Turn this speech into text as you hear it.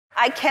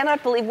I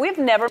cannot believe we've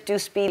never do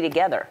Speed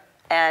together,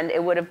 and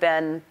it would have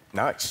been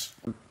nice.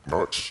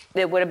 Nice.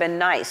 It would have been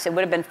nice. It would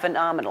have been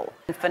phenomenal.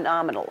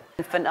 Phenomenal.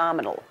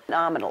 Phenomenal.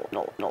 Phenomenal.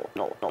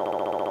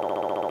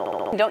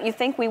 Don't you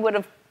think we would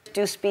have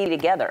do Speed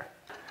together?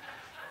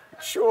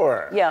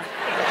 Sure. Yeah.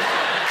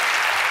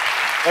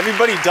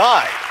 Everybody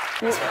died.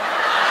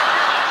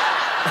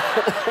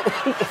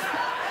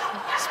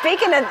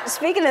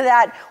 Speaking of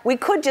that, we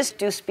could just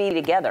do Speed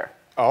together.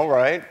 All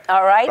right.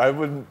 All right. I hope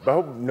we're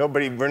not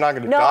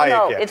going to die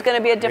again. No, it's going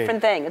to be a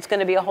different thing. It's going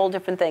to be a whole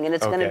different thing, and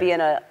it's going to be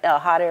in a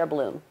hot air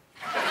balloon.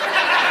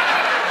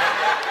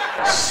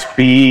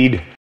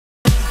 Speed.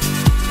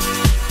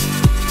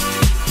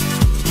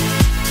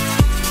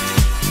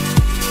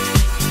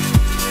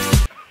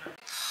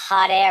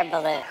 Hot air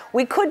balloon.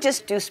 We could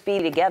just do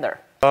Speed together.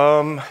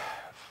 No.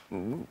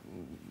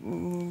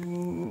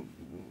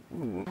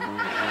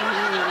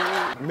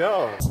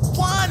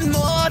 One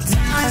more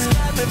time,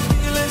 got me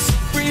feeling so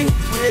free.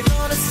 We're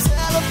gonna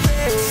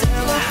celebrate,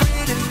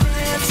 celebrate and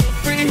dance so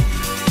free.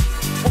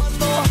 One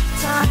more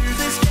time,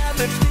 music's got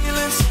me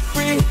feeling so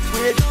free.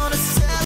 We're gonna celebrate.